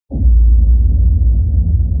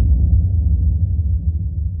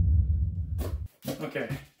Okay,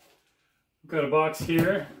 we've got a box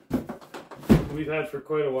here we've had for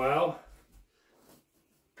quite a while.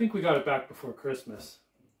 I think we got it back before Christmas.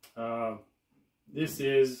 This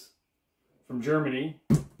is from Germany,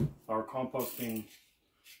 our composting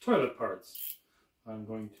toilet parts. I'm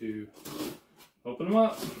going to open them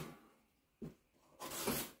up.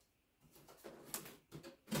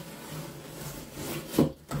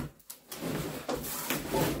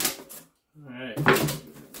 Alright.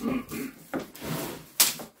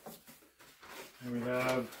 And we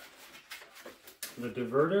have the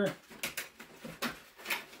diverter.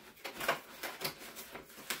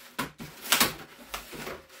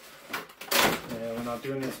 Yeah, we're not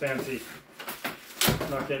doing this fancy.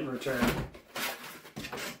 Not getting returned.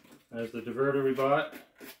 There's the diverter we bought.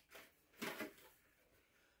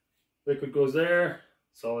 Liquid goes there,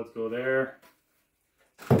 solids go there.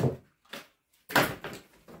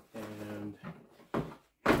 And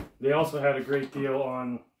they also had a great deal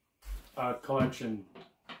on a collection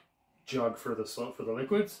jug for the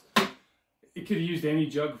liquids. It could have used any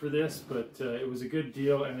jug for this, but it was a good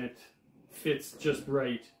deal and it fits just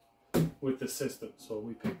right with the system. So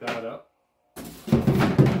we picked that up.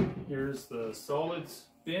 Here's the solids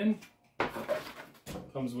bin.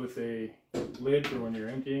 Comes with a lid for when you're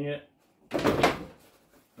emptying it.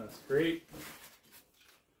 That's great.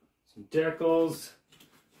 Some decals.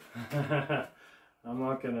 I'm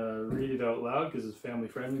not going to read it out loud because it's family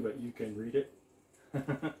friendly, but you can read it.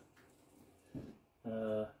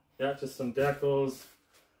 Yeah, just some decals.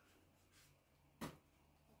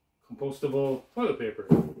 Compostable toilet paper.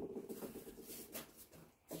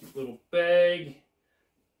 Cute little bag.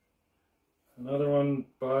 Another one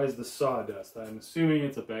buys the sawdust. I'm assuming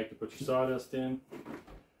it's a bag to put your sawdust in.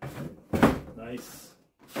 Nice.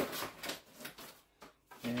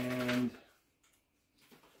 And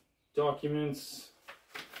documents.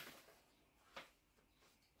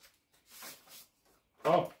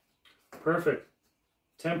 Oh, perfect.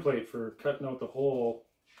 Template for cutting out the hole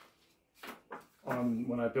on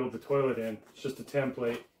when I build the toilet in. It's just a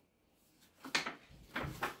template.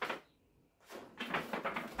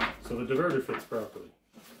 So the diverter fits properly.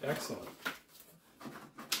 Excellent.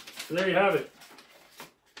 So there you have it.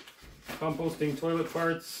 Composting toilet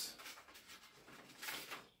parts.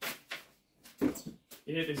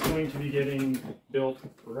 It is going to be getting built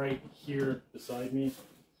right here beside me.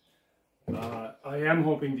 I am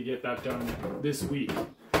hoping to get that done this week.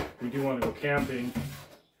 We do want to go camping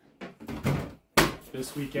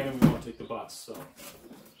this weekend and we want to take the bus. So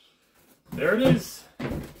there it is.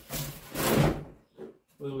 A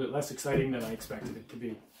little bit less exciting than I expected it to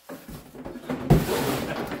be.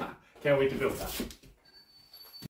 Can't wait to build that.